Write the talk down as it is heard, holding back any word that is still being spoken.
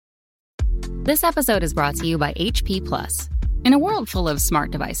This episode is brought to you by HP Plus. In a world full of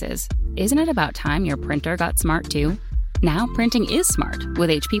smart devices, isn't it about time your printer got smart too? Now printing is smart with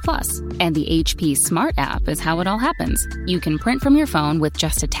HP Plus, and the HP Smart app is how it all happens. You can print from your phone with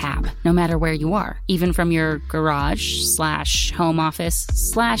just a tap, no matter where you are, even from your garage/home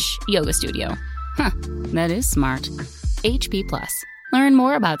office/yoga studio. Huh, that is smart. HP Plus. Learn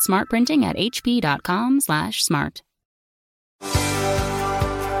more about smart printing at hp.com/smart.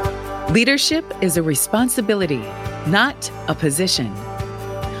 Leadership is a responsibility, not a position.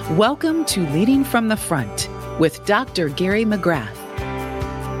 Welcome to Leading from the Front with Dr. Gary McGrath,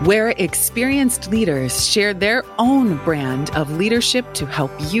 where experienced leaders share their own brand of leadership to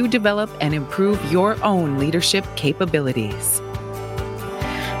help you develop and improve your own leadership capabilities.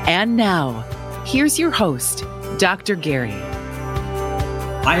 And now, here's your host, Dr. Gary.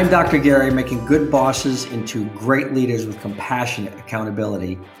 I am Dr. Gary, making good bosses into great leaders with compassionate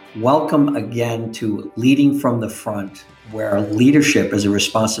accountability. Welcome again to Leading from the Front, where leadership is a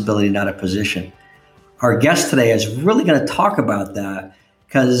responsibility, not a position. Our guest today is really going to talk about that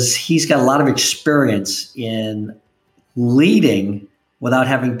because he's got a lot of experience in leading without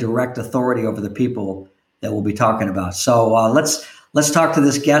having direct authority over the people that we'll be talking about. So let's talk to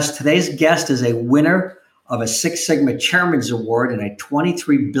this guest. Today's guest is a winner of a Six Sigma Chairman's Award in a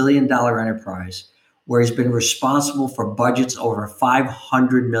 $23 billion enterprise, where he's been responsible for budgets over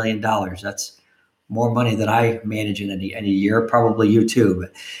 $500 million. That's more money than I manage in a year, probably you too.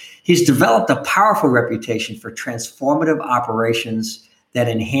 But he's developed a powerful reputation for transformative operations that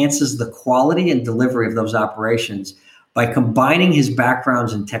enhances the quality and delivery of those operations by combining his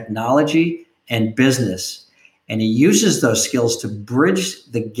backgrounds in technology and business. And he uses those skills to bridge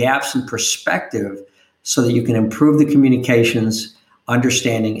the gaps in perspective so that you can improve the communications,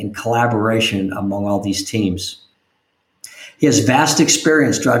 understanding, and collaboration among all these teams. He has vast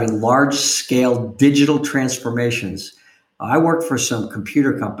experience driving large-scale digital transformations. I work for some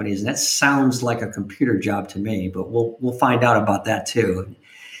computer companies, and that sounds like a computer job to me, but we'll find out about that too.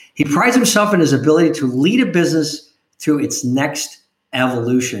 He prides himself in his ability to lead a business to its next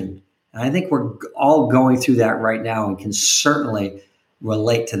evolution. And I think we're all going through that right now and can certainly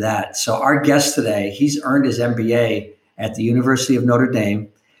relate to that. So our guest today, he's earned his MBA at the University of Notre Dame,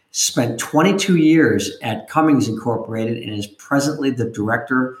 spent 22 years at Cummins Incorporated, and is presently the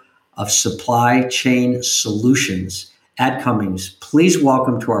Director of Supply Chain Solutions at Cummins. Please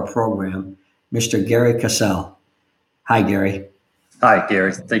welcome to our program, Mr. Gary Cassell. Hi, Gary. Hi,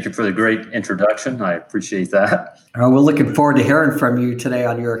 Gary. Thank you for the great introduction. I appreciate that. We're looking forward to hearing from you today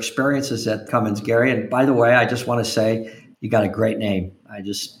on your experiences at Cummins, Gary. And by the way, I just want to say you got a great name. I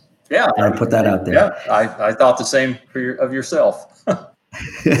put that out there. Yeah, I thought the same of yourself. On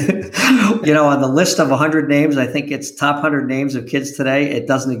the list of 100 names, I think it's top 100 names of kids today. It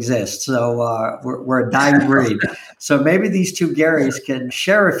doesn't exist. So we're a dying breed. So maybe these two Garys can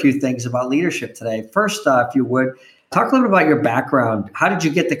share a few things about leadership today. First, if you would, talk a little bit about your background. How did you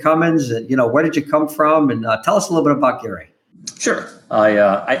get to Cummins? Where did you come from? And tell us a little bit about Gary. Sure. I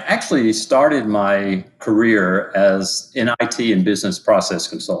actually started my career in IT and business process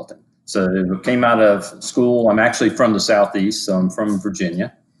consulting. So I came out of school. I'm actually from the Southeast, so I'm from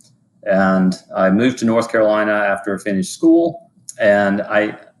Virginia. And I moved to North Carolina after I finished school. And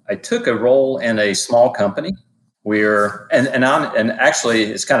I took a role in a small company where, and actually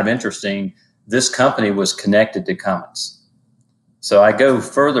it's kind of interesting, this company was connected to Cummins. So I go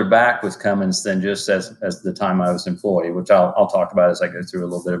further back with Cummins than just as the time I was employed, which I'll talk about as I go through a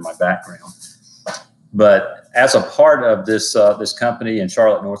little bit of my background. But as a part of this company in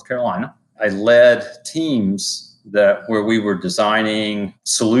Charlotte, North Carolina, I led teams where we were designing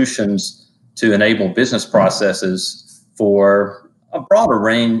solutions to enable business processes for a broad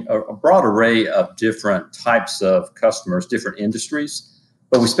array of different types of customers, different industries.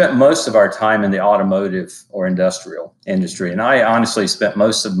 But we spent most of our time in the automotive or industrial industry. And I honestly spent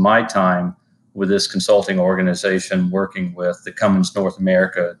most of my time with this consulting organization working with the Cummins North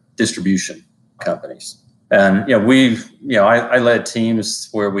America distribution companies. And, I led teams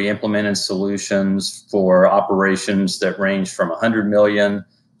where we implemented solutions for operations that ranged from 100 million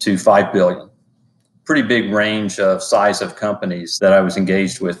to 5 billion. Pretty big range of size of companies that I was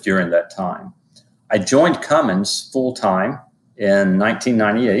engaged with during that time. I joined Cummins full time in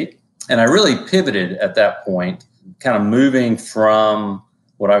 1998. And I really pivoted at that point, kind of moving from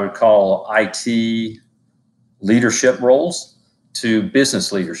what I would call IT leadership roles to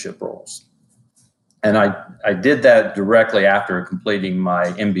business leadership roles. And I did that directly after completing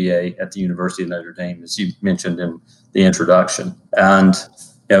my MBA at the University of Notre Dame, as you mentioned in the introduction. And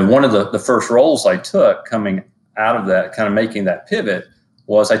one of the first roles I took coming out of that, kind of making that pivot,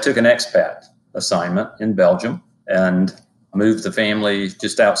 was I took an expat assignment in Belgium and moved the family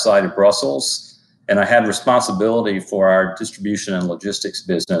just outside of Brussels. And I had responsibility for our distribution and logistics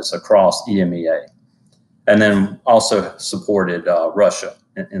business across EMEA. And then also supported Russia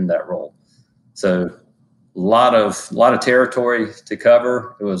in that role. So a lot of territory to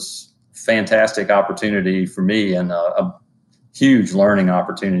cover. It was a fantastic opportunity for me and a huge learning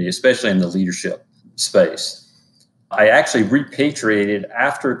opportunity, especially in the leadership space. I actually repatriated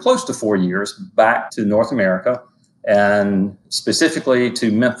after close to 4 years back to North America and specifically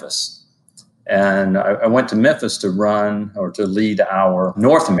to Memphis. And I went to Memphis to lead our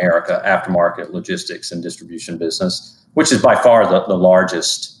North America aftermarket logistics and distribution business, which is by far the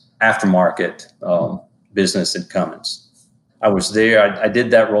largest aftermarket business in Cummins. I was there. I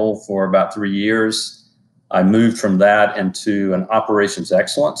did that role for about 3 years. I moved from that into an operations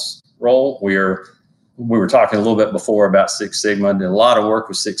excellence role where we were talking a little bit before about Six Sigma. Did a lot of work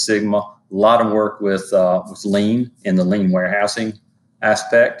with Six Sigma, a lot of work with lean in the lean warehousing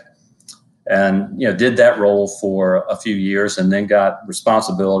aspect. And, did that role for a few years and then got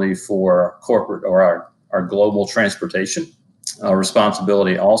responsibility for corporate or our global transportation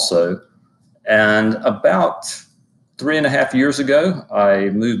responsibility also. And about 3.5 years ago, I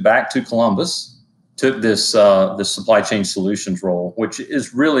moved back to Columbus, took this supply chain solutions role, which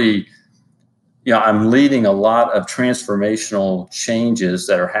is really, I'm leading a lot of transformational changes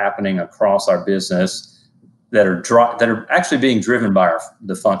that are happening across our business that are actually being driven by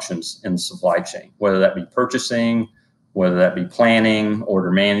the functions in the supply chain, whether that be purchasing, whether that be planning, order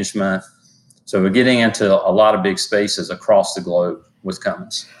management. So we're getting into a lot of big spaces across the globe with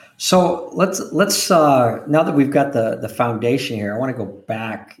Cummins. So let's now that we've got the foundation here, I want to go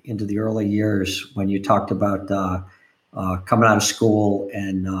back into the early years when you talked about coming out of school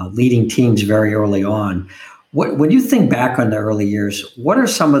and leading teams very early on. When you think back on the early years, what are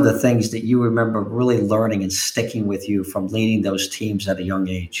some of the things that you remember really learning and sticking with you from leading those teams at a young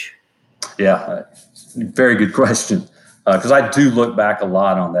age? Yeah, very good question. Because I do look back a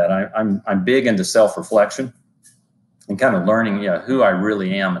lot on that. I'm big into self-reflection and kind of learning, who I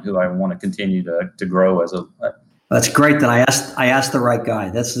really am and who I want to continue to grow as a. That's great that I asked the right guy.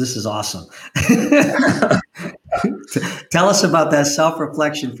 This is awesome. Tell us about that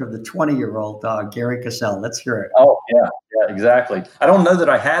self-reflection from the 20-year-old Gary Cassell. Let's hear it. Oh, yeah, exactly. I don't know that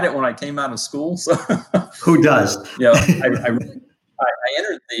I had it when I came out of school. So who does? I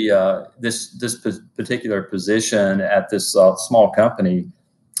entered this particular position at this small company.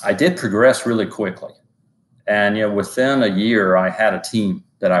 I did progress really quickly. And, within a year, I had a team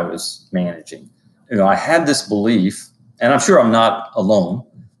that I was managing. I had this belief, and I'm sure I'm not alone,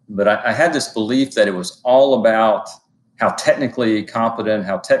 but I had this belief that it was all about how technically competent,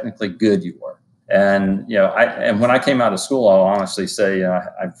 how technically good you were. And, when I came out of school, I'll honestly say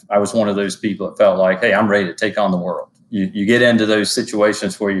I was one of those people that felt like, hey, I'm ready to take on the world. You get into those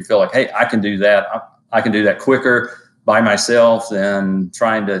situations where you feel like, hey, I can do that. I can do that quicker by myself than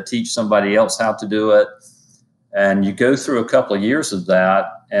trying to teach somebody else how to do it. And you go through a couple of years of that,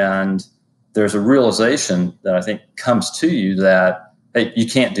 and there's a realization that I think comes to you that, hey, you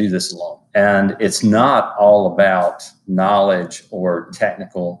can't do this alone. And it's not all about knowledge or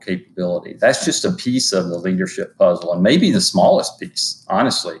technical capability. That's just a piece of the leadership puzzle, and maybe the smallest piece,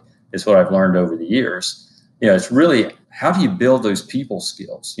 honestly, is what I've learned over the years. It's really, how do you build those people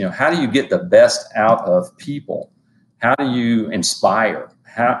skills? How do you get the best out of people? How do you inspire?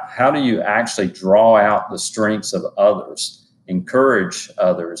 How do you actually draw out the strengths of others, encourage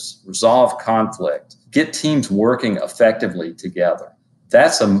others, resolve conflict, get teams working effectively together?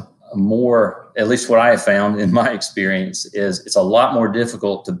 That's a more, at least what I have found in my experience, is it's a lot more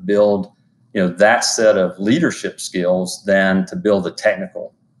difficult to build, that set of leadership skills than to build the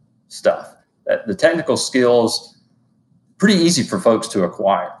technical stuff. The technical skills, pretty easy for folks to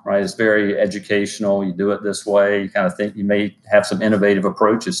acquire, right? It's very educational. You do it this way. You kind of think you may have some innovative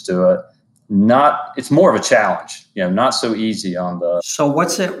approaches to it. It's more of a challenge, not so easy on the. So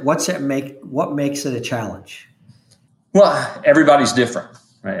what makes it a challenge? Well, everybody's different,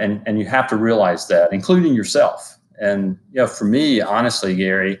 right? And you have to realize that, including yourself. And, for me, honestly,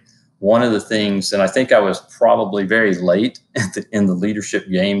 Gary, one of the things, and I think I was probably very late in the leadership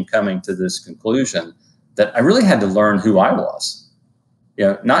game coming to this conclusion, that I really had to learn who I was,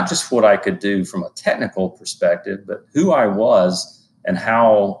 not just what I could do from a technical perspective, but who I was and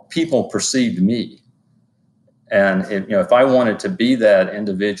how people perceived me. And if I wanted to be that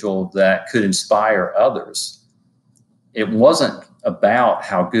individual that could inspire others, it wasn't about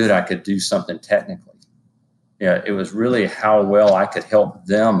how good I could do something technically. It was really how well I could help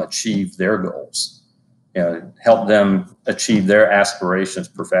them achieve their goals. help them achieve their aspirations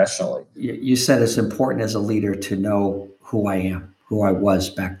professionally. You said it's important as a leader to know who I am, who I was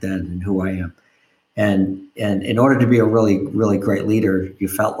back then, and who I am. And in order to be a really, really great leader, you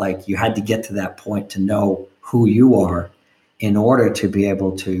felt like you had to get to that point to know who you are in order to be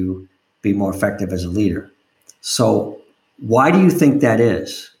able to be more effective as a leader. So why do you think that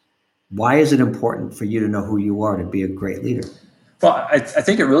is? Why is it important for you to know who you are to be a great leader? Well, I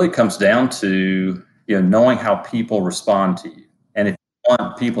think it really comes down to knowing how people respond to you. And if you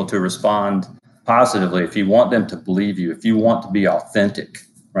want people to respond positively, if you want them to believe you, if you want to be authentic,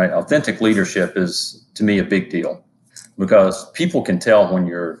 right? Authentic leadership is, to me, a big deal because people can tell when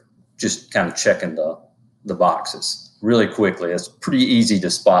you're just kind of checking the boxes really quickly. It's pretty easy to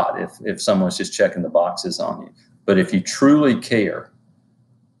spot if someone's just checking the boxes on you. But if you truly care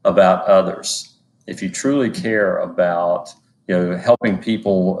about others, if you truly care about helping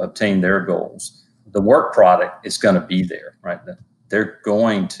people obtain their goals, the work product is going to be there, right? They're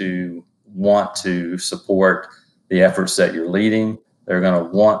going to want to support the efforts that you're leading. They're going to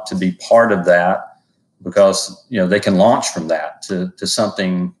want to be part of that because, they can launch from that to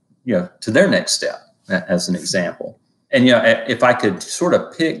something, to their next step, as an example. And, if I could sort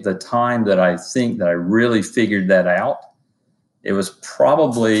of pick the time that I think that I really figured that out, it was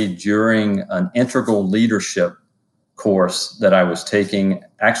probably during an integral leadership course that I was taking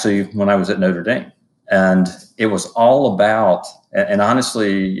actually when I was at Notre Dame. And it was all about, and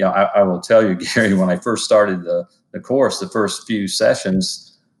honestly, I will tell you, Gary, when I first started the course, the first few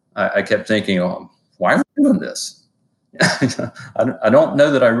sessions, I kept thinking, why am I doing this? I don't know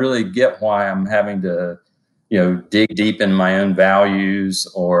that I really get why I'm having to, dig deep in my own values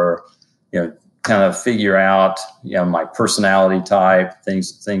or, kind of figure out, my personality type,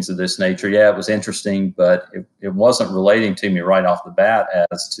 things of this nature. Yeah, it was interesting, but it wasn't relating to me right off the bat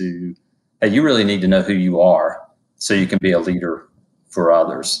as to, hey, you really need to know who you are so you can be a leader for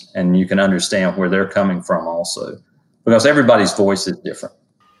others and you can understand where they're coming from also, because everybody's voice is different.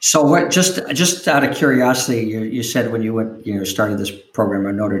 So what, just out of curiosity, you said when you went, started this program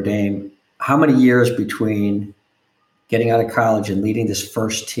at Notre Dame, how many years between getting out of college and leading this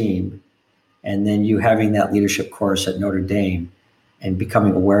first team and then you having that leadership course at Notre Dame and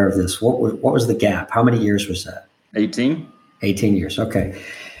becoming aware of this, what was the gap? How many years was that? 18 years. Okay.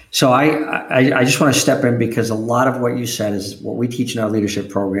 So I just want to step in because a lot of what you said is what we teach in our leadership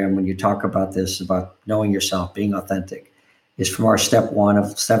program when you talk about this, about knowing yourself, being authentic, is from our step 1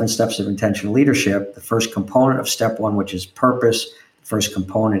 of 7 steps of intentional leadership. The first component of step 1, which is purpose, the first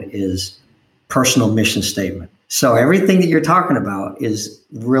component is personal mission statement. So everything that you're talking about is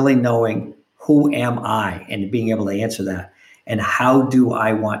really knowing who am I and being able to answer that. And how do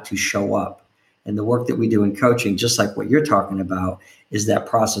I want to show up? And the work that we do in coaching, just like what you're talking about, is that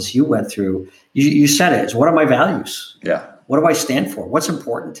process you went through. You said it. It's what are my values? Yeah. What do I stand for? What's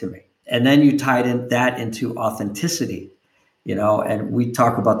important to me? And then you tied in that into authenticity, and we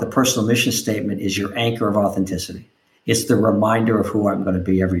talk about the personal mission statement is your anchor of authenticity. It's the reminder of who I'm going to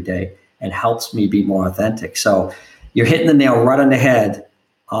be every day and helps me be more authentic. So you're hitting the nail right on the head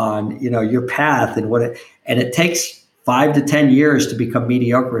on, your path and and it takes 5 to 10 years to become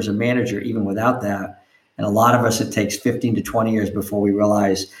mediocre as a manager, even without that. And a lot of us, it takes 15 to 20 years before we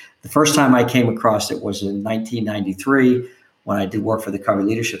realize. The first time I came across it was in 1993 when I did work for the Recovery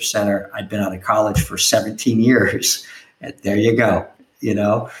Leadership Center. I'd been out of college for 17 years. And there you go.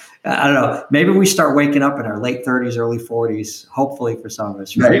 I don't know. Maybe we start waking up in our late 30s, early 40s, hopefully for some of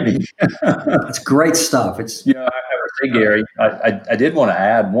us. Right? Maybe. It's great stuff. It's Hey, Gary, I did want to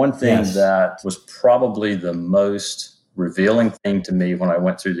add one thing that was probably the most revealing thing to me when I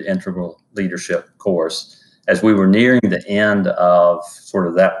went through the integral leadership course. As we were nearing the end of sort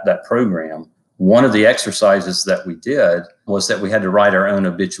of that program, one of the exercises that we did was that we had to write our own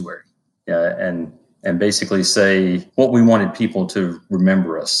obituary and basically say what we wanted people to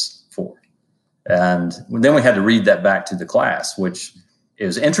remember us for. And then we had to read that back to the class, which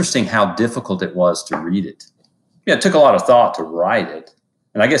is interesting how difficult it was to read it. It took a lot of thought to write it.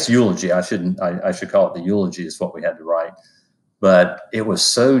 And I guess eulogy, I should call it the eulogy is what we had to write. But it was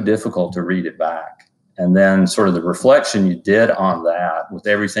so difficult to read it back. And then sort of the reflection you did on that with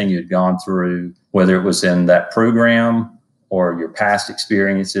everything you'd gone through, whether it was in that program or your past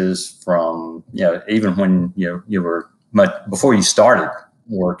experiences from, even when you were much before you started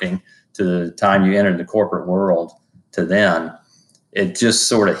working to the time you entered the corporate world to then, it just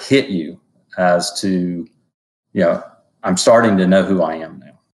sort of hit you as to, I'm starting to know who I am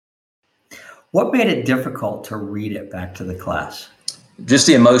now. What made it difficult to read it back to the class? Just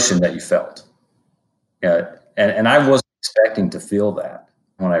the emotion that you felt. And I wasn't expecting to feel that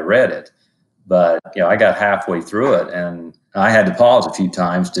when I read it. But, I got halfway through it, and I had to pause a few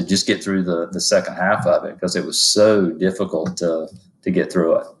times to just get through the second half of it, because it was so difficult to get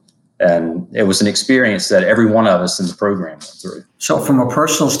through it. And it was an experience that every one of us in the program went through. So from a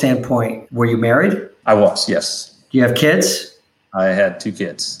personal standpoint, were you married? I was, yes. Do you have kids? I had 2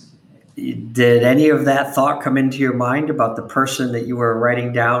 kids. Did any of that thought come into your mind about the person that you were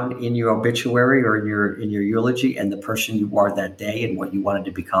writing down in your obituary or in your eulogy, and the person you were that day and what you wanted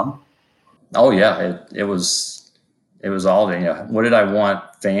to become? Oh yeah, it was all, what did I want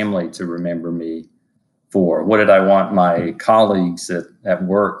family to remember me for? What did I want my colleagues at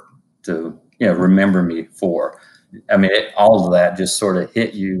work to, remember me for? I mean, all of that just sort of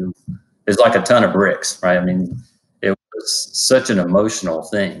hit you. It's like a ton of bricks, right? I mean, it was such an emotional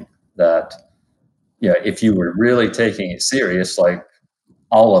thing that, if you were really taking it serious, like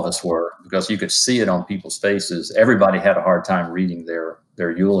all of us were, because you could see it on people's faces, everybody had a hard time reading their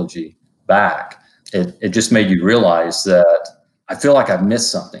eulogy back. It just made you realize that I feel like I've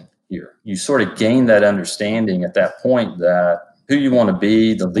missed something here. You sort of gain that understanding at that point that who you want to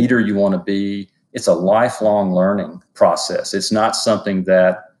be, the leader you want to be, it's a lifelong learning process. It's not something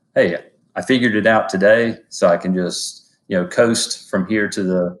that, hey, I figured it out today, so I can just, coast from here to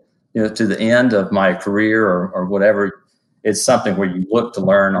the end of my career or whatever. It's something where you look to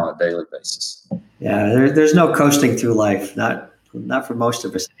learn on a daily basis. Yeah, there's no coasting through life, not for most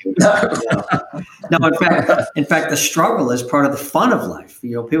of us. No, in fact, the struggle is part of the fun of life.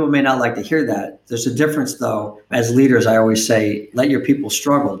 People may not like to hear that. There's a difference, though. As leaders, I always say, let your people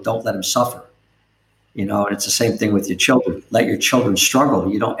struggle. Don't let them suffer. And it's the same thing with your children. Let your children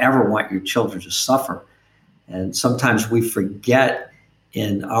struggle. You don't ever want your children to suffer. And sometimes we forget,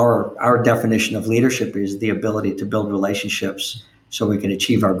 in our definition of leadership is the ability to build relationships so we can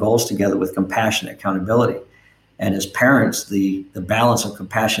achieve our goals together with compassion and accountability. And as parents, the balance of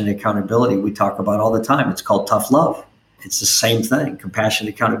compassion and accountability we talk about all the time. It's called tough love. It's the same thing, compassion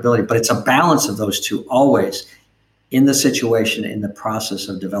and accountability. But it's a balance of those two always in the situation, in the process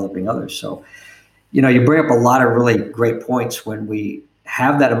of developing others. So, you bring up a lot of really great points when we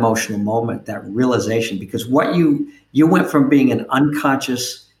have that emotional moment, that realization, because what you went from being an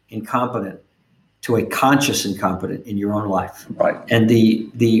unconscious incompetent to a conscious incompetent in your own life. Right. And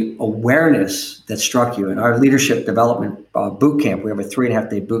the awareness that struck you in our leadership development boot camp, we have a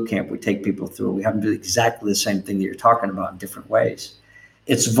 3.5-day boot camp we take people through. We have them do exactly the same thing that you're talking about in different ways.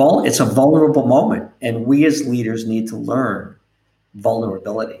 It's a vulnerable moment, and we as leaders need to learn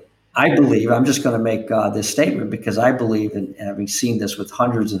vulnerability. I believe, I'm just going to make this statement because I believe, in having seen this with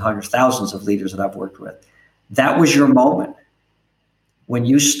hundreds and hundreds, thousands of leaders that I've worked with, that was your moment when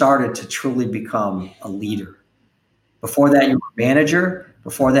you started to truly become a leader. Before that, you were a manager.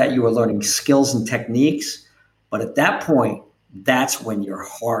 Before that, you were learning skills and techniques. But at that point, that's when your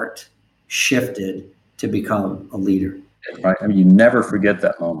heart shifted to become a leader. Right. I mean, you never forget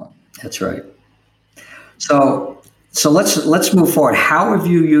that moment. That's right. So let's move forward. How have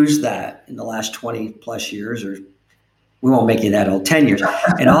you used that in the last 20 plus years, or we won't make you that old, 10 years,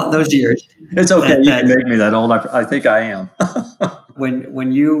 in all those years? It's okay. You can make me that old. I think I am.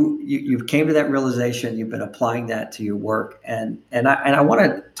 When you came to that realization, you've been applying that to your work, and I want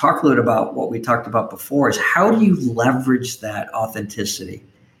to talk a little bit about what we talked about before, is how do you leverage that authenticity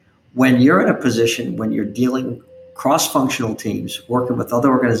when you're in a position, when you're dealing cross-functional teams, working with other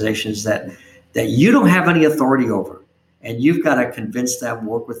organizations that you don't have any authority over, and you've got to convince them,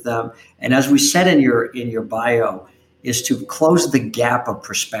 work with them. And as we said in your bio, is to close the gap of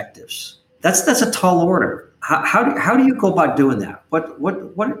perspectives. That's a tall order. How do you go about doing that?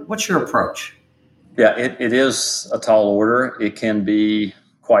 What's your approach? Yeah, it is a tall order. It can be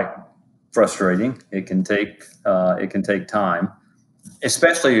quite frustrating. It can take time,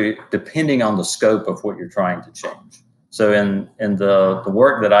 especially depending on the scope of what you're trying to change. So in the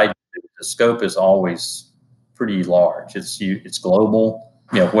work that I do, the scope is always pretty large. It's global.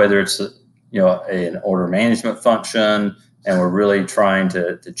 Whether it's an order management function, and we're really trying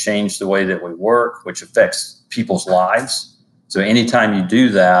to change the way that we work, which affects people's lives. So anytime you do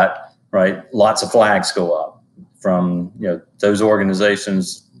that, right, lots of flags go up from those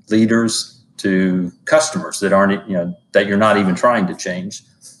organizations, leaders, to customers that aren't that you're not even trying to change,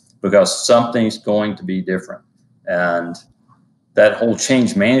 because something's going to be different. And that whole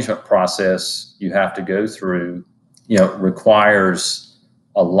change management process you have to go through, requires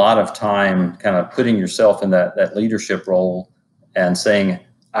a lot of time kind of putting yourself in that leadership role and saying,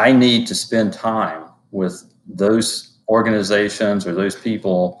 I need to spend time with those organizations or those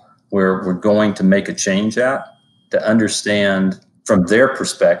people where we're going to make a change at, to understand from their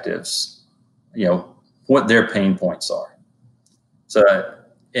perspectives, what their pain points are. So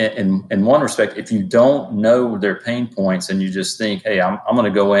in one respect, if you don't know their pain points and you just think, hey, I'm going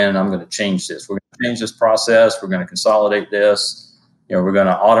to go in and I'm going to change this. We're going to change this process. We're going to consolidate this. We're going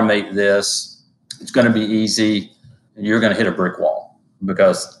to automate this. It's going to be easy. And you're going to hit a brick wall,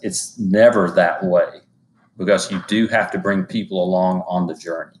 because it's never that way, because you do have to bring people along on the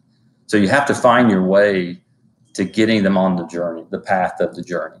journey. So you have to find your way to getting them on the journey, the path of the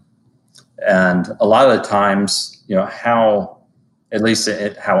journey. And a lot of the times, how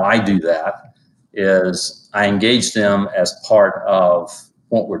I do that is I engage them as part of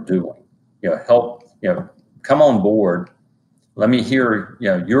what we're doing. Help, come on board. Let me hear,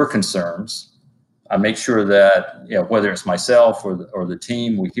 your concerns. I make sure that, whether it's myself or the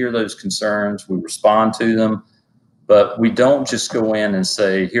team, we hear those concerns, we respond to them, but we don't just go in and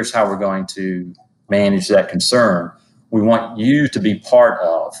say, here's how we're going to manage that concern. We want you to be part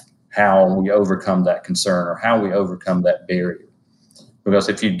of how we overcome that concern or how we overcome that barrier. Because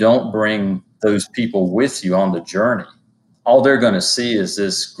if you don't bring those people with you on the journey, all they're going to see is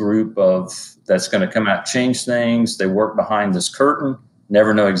this group that's going to come out, change things. They work behind this curtain,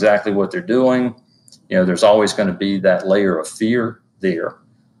 never know exactly what they're doing. There's always going to be that layer of fear there.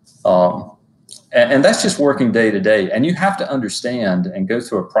 And that's just working day to day. And you have to understand and go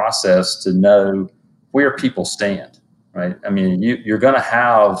through a process to know where people stand, right? I mean, you're going to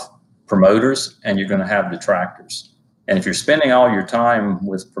have promoters and you're going to have detractors. And if you're spending all your time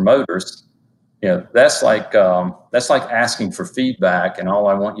with promoters, that's like asking for feedback, and all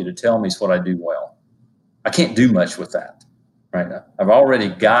I want you to tell me is what I do well. I can't do much with that, right? I've already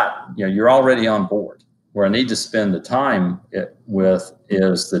got, you're already on board. Where I need to spend the time with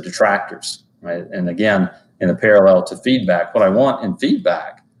is the detractors, right? And again, in a parallel to feedback, what I want in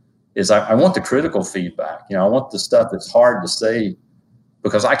feedback is I want the critical feedback. I want the stuff that's hard to say,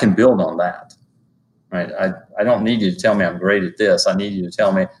 because I can build on that, right? I don't need you to tell me I'm great at this. I need you to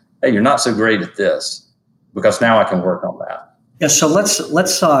tell me, hey, you're not so great at this, because now I can work on that. Yeah. So let's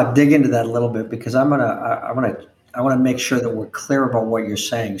dig into that a little bit, because I want to make sure that we're clear about what you're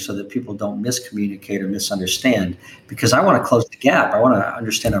saying, so that people don't miscommunicate or misunderstand, because I want to close the gap. I want to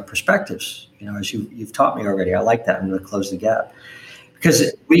understand our perspectives. As you've taught me already, I like that. I'm going to close the gap,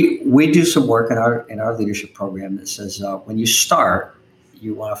 because we do some work in our leadership program that says when you start,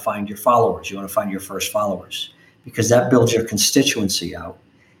 you want to find your followers. You want to find your first followers, because that builds your constituency out,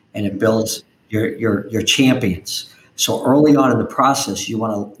 and it builds your champions. So early on in the process, you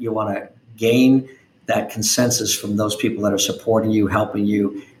want to gain that consensus from those people that are supporting you, helping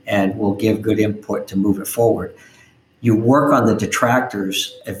you, and will give good input to move it forward. You work on the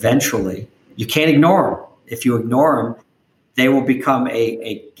detractors eventually. You can't ignore them. If you ignore them, they will become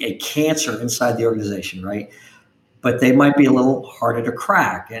a cancer inside the organization, right? But they might be a little harder to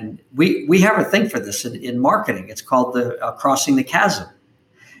crack. And we have a thing for this in marketing. It's called the crossing the chasm.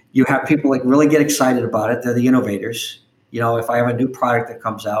 You have people that really get excited about it. They're the innovators. If I have a new product that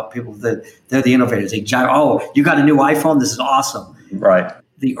comes out, they're the innovators. Oh, you got a new iPhone? This is awesome. Right.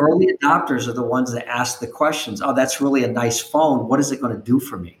 The early adopters are the ones that ask the questions. Oh, that's really a nice phone. What is it going to do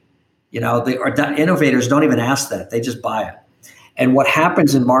for me? The innovators don't even ask that. They just buy it. And what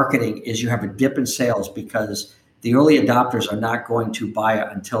happens in marketing is you have a dip in sales, because the early adopters are not going to buy it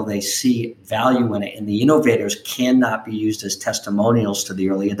until they see value in it. And the innovators cannot be used as testimonials to the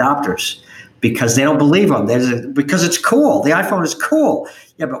early adopters, because they don't believe them. Because it's cool. The iPhone is cool.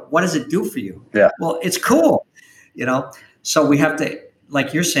 Yeah, but what does it do for you? Yeah. Well, it's cool. So we have to,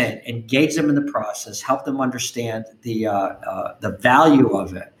 like you're saying, engage them in the process, help them understand the value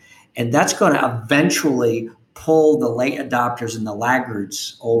of it. And that's going to eventually pull the late adopters and the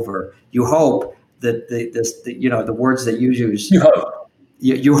laggards over. You hope that the words that you use. You hope.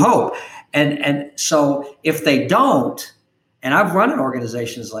 You hope. And so if they don't, and I've run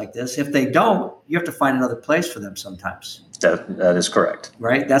organizations like this, if they don't, you have to find another place for them sometimes. That is correct.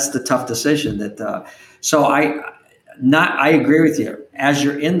 Right? That's the tough decision. So I agree with you. As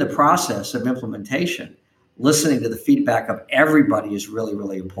you're in the process of implementation, listening to the feedback of everybody is really,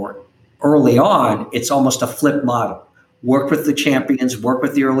 really important. Early on, it's almost a flip model. Work with the champions, work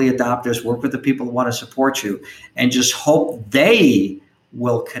with the early adopters, work with the people who want to support you, and just hope they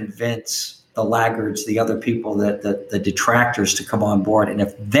will convince the laggards, the other people, the detractors, to come on board. And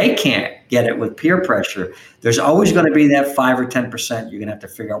if they can't get it with peer pressure, there's always going to be that 5 or 10% you're going to have to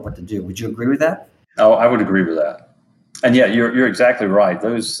figure out what to do. Would you agree with that? Oh, I would agree with that. And yeah, you're exactly right.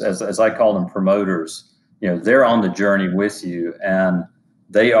 Those, as I call them, promoters, they're on the journey with you, and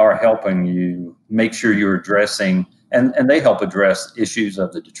they are helping you make sure you're addressing, and they help address issues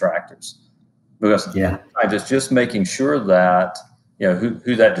of the detractors. Because it's just making sure that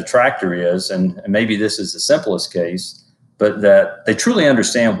who that detractor is, and maybe this is the simplest case, but that they truly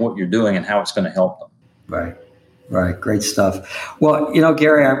understand what you're doing and how it's going to help them. Right. Right. Great stuff. Well,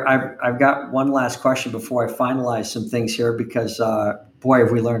 Gary, I've got one last question before I finalize some things here, because, boy,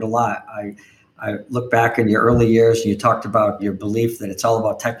 have we learned a lot. I look back in your early years and you talked about your belief that it's all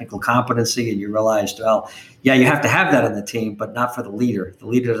about technical competency, and you realized, well, yeah, you have to have that on the team, but not for the leader. The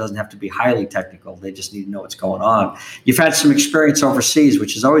leader doesn't have to be highly technical. They just need to know what's going on. You've had some experience overseas,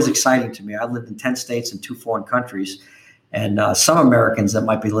 which is always exciting to me. I lived in 10 states and 2 foreign countries, and some Americans that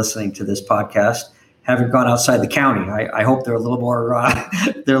might be listening to this podcast haven't gone outside the county. I hope they're a little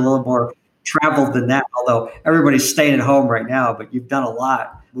more traveled than that, although everybody's staying at home right now, but you've done a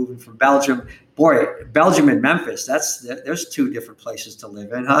lot moving from Belgium. Boy, Belgium and Memphis, there's 2 different places to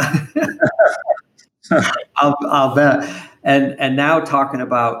live in, huh? I'll bet. And now talking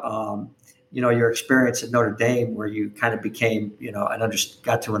about, your experience at Notre Dame, where you kind of became,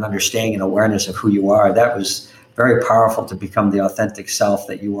 got to an understanding and awareness of who you are. That was very powerful to become the authentic self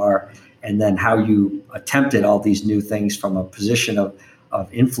that you are. And then how you attempted all these new things from a position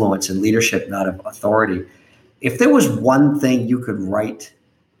of influence and leadership, not of authority. If there was one thing you could write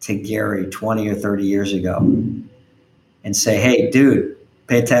to Gary 20 or 30 years ago and say, hey, dude,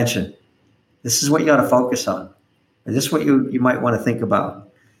 pay attention. This is what you got to focus on. Or this is what you might want to think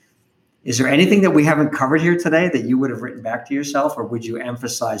about. Is there anything that we haven't covered here today that you would have written back to yourself, or would you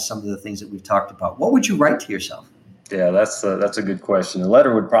emphasize some of the things that we've talked about? What would you write to yourself? Yeah, that's a good question. The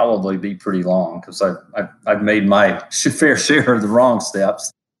letter would probably be pretty long, because I've made my fair share of the wrong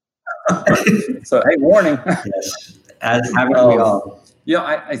steps. So, hey, warning. Yes, as haven't we all?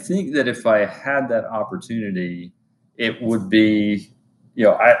 Yeah, I think that if I had that opportunity, it would be,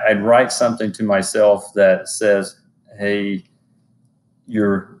 I'd write something to myself that says, hey,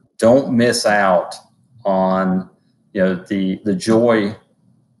 don't miss out on, the joy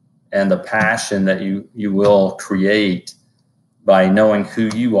and the passion that you will create by knowing who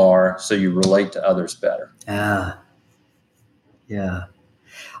you are, so you relate to others better. Yeah.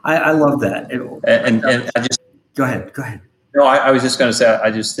 I love that. And I just go ahead. No, I was just going to say,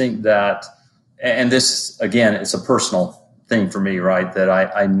 I just think that, and this, again, it's a personal thing for me, right? That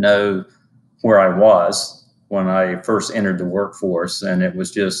I know where I was when I first entered the workforce, and it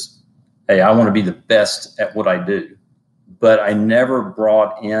was just, hey, I want to be the best at what I do. But I never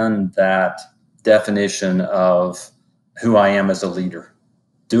brought in that definition of who I am as a leader.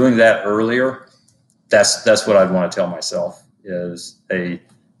 Doing that earlier, that's what I'd want to tell myself is, hey,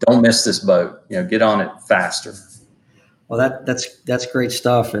 don't miss this boat. Get on it faster. Well, that's great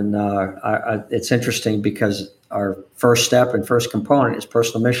stuff, and it's interesting because our first step and first component is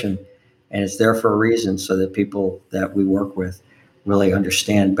personal mission, and it's there for a reason, so that people that we work with really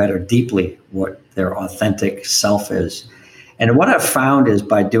understand better deeply what their authentic self is. And what I've found is,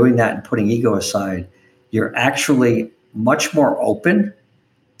 by doing that and putting ego aside, you're actually much more open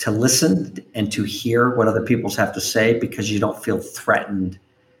to listen and to hear what other people have to say, because you don't feel threatened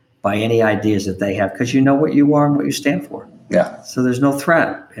by any ideas that they have, because you know what you are and what you stand for. Yeah. So there's no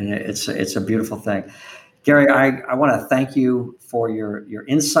threat, and it's a beautiful thing. Gary, I want to thank you for your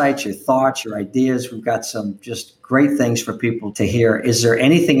insights, your thoughts, your ideas. We've got some just great things for people to hear. Is there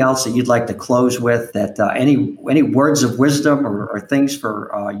anything else that you'd like to close with? That any words of wisdom or things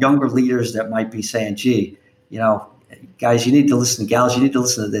for younger leaders that might be saying, "Gee, guys, you need to listen. Gals, you need to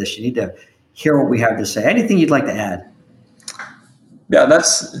listen to this. You need to hear what we have to say." Anything you'd like to add? Yeah,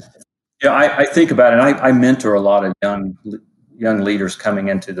 I think about it. And I mentor a lot of young leaders coming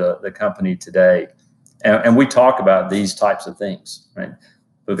into the company today. And we talk about these types of things, right?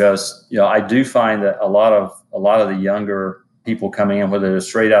 Because, I do find that a lot of the younger people coming in, whether they're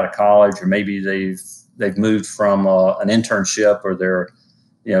straight out of college, or maybe they've moved from an internship, or they're,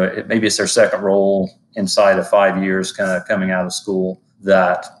 maybe it's their second role inside of 5 years, kind of coming out of school,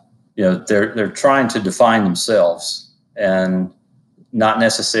 that, they're trying to define themselves and not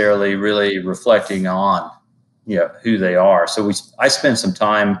necessarily really reflecting on, who they are. So I spend some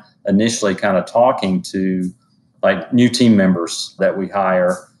time initially kind of talking to like new team members that we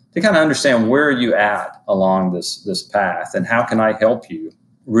hire to kind of understand, where are you at along this path, and how can I help you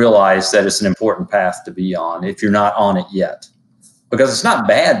realize that it's an important path to be on if you're not on it yet. Because it's not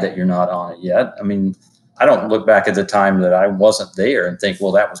bad that you're not on it yet. I mean, I don't look back at the time that I wasn't there and think,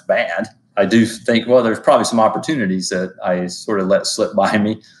 well, that was bad. I do think, well, there's probably some opportunities that I sort of let slip by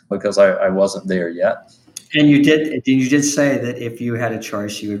me because I wasn't there yet. And you did say that if you had a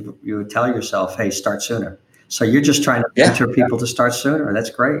choice, you would tell yourself, hey, start sooner. So you're just trying to mentor people to start sooner. That's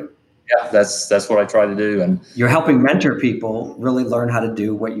great. Yeah, that's what I try to do. And you're helping mentor people really learn how to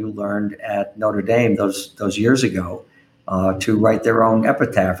do what you learned at Notre Dame those years ago. to write their own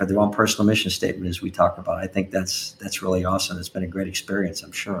epitaph or their own personal mission statement, as we talk about. I think that's really awesome. It's been a great experience,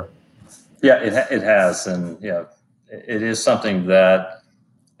 I'm sure. Yeah, it has, and it is something that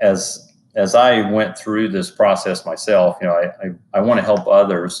as I went through this process myself, I want to help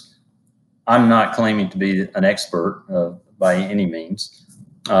others. I'm not claiming to be an expert by any means,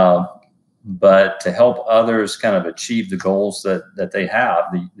 but to help others kind of achieve the goals that they have,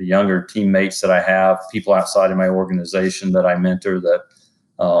 the younger teammates that I have, people outside of my organization that I mentor that,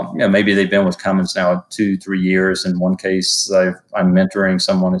 maybe they've been with Cummins now 2-3 years. In one case, I'm mentoring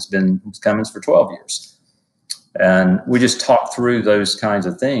someone that's been with Cummins for 12 years. And we just talk through those kinds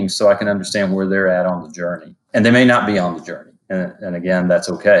of things so I can understand where they're at on the journey. And they may not be on the journey. And again, that's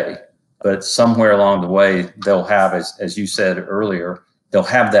okay. But somewhere along the way, they'll have, as you said earlier, they'll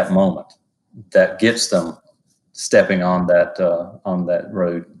have that moment that gets them stepping on that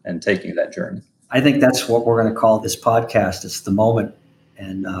road and taking that journey. I think that's what we're going to call this podcast. It's the moment.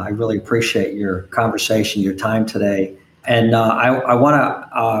 And I really appreciate your conversation, your time today. And I'm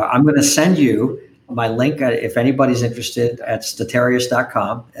going to send you my link, if anybody's interested, at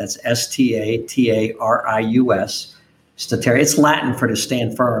statarius.com. That's Statarius. Statarius. It's Latin for to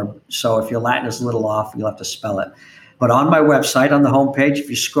stand firm. So if your Latin is a little off, you'll have to spell it. But on my website, on the homepage, if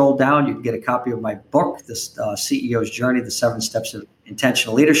you scroll down, you can get a copy of my book, The CEO's Journey, The 7 Steps of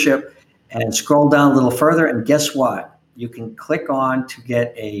Intentional Leadership. And scroll down a little further, and guess what? You can click on to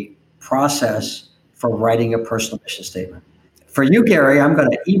get a process for writing a personal mission statement. For you, Gary, I'm going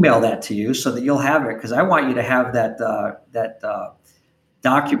to email that to you so that you'll have it, because I want you to have that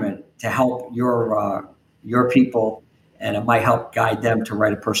document to help your people, and it might help guide them to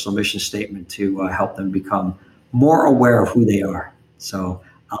write a personal mission statement to help them become more aware of who they are. So,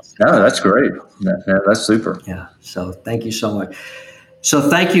 that's great. That's super. Yeah. So, thank you so much. So,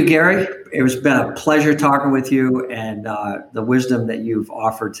 thank you, Gary. It's been a pleasure talking with you, and the wisdom that you've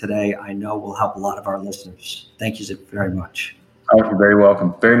offered today, I know will help a lot of our listeners. Thank you very much. Oh, you're very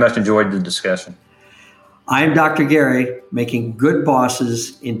welcome. Very much enjoyed the discussion. I am Dr. Gary, making good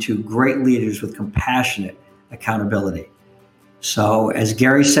bosses into great leaders with compassionate accountability. So, as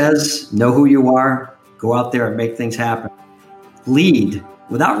Gary says, know who you are, go out there and make things happen. Lead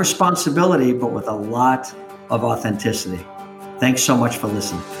without responsibility, but with a lot of authenticity. Thanks so much for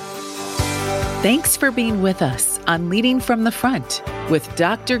listening. Thanks for being with us on Leading from the Front with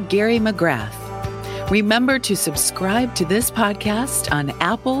Dr. Gary McGrath. Remember to subscribe to this podcast on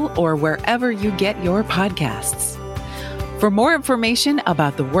Apple or wherever you get your podcasts. For more information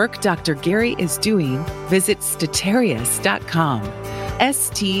about the work Dr. Gary is doing, visit statarius.com.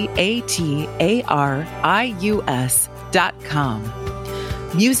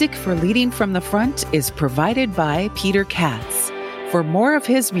 statarius.com. Music for Leading from the Front is provided by Peter Katz. For more of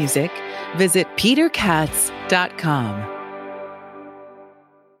his music, visit peterkatz.com.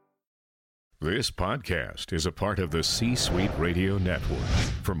 This podcast is a part of the C-Suite Radio Network.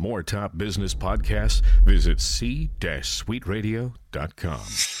 For more top business podcasts, visit c-suiteradio.com.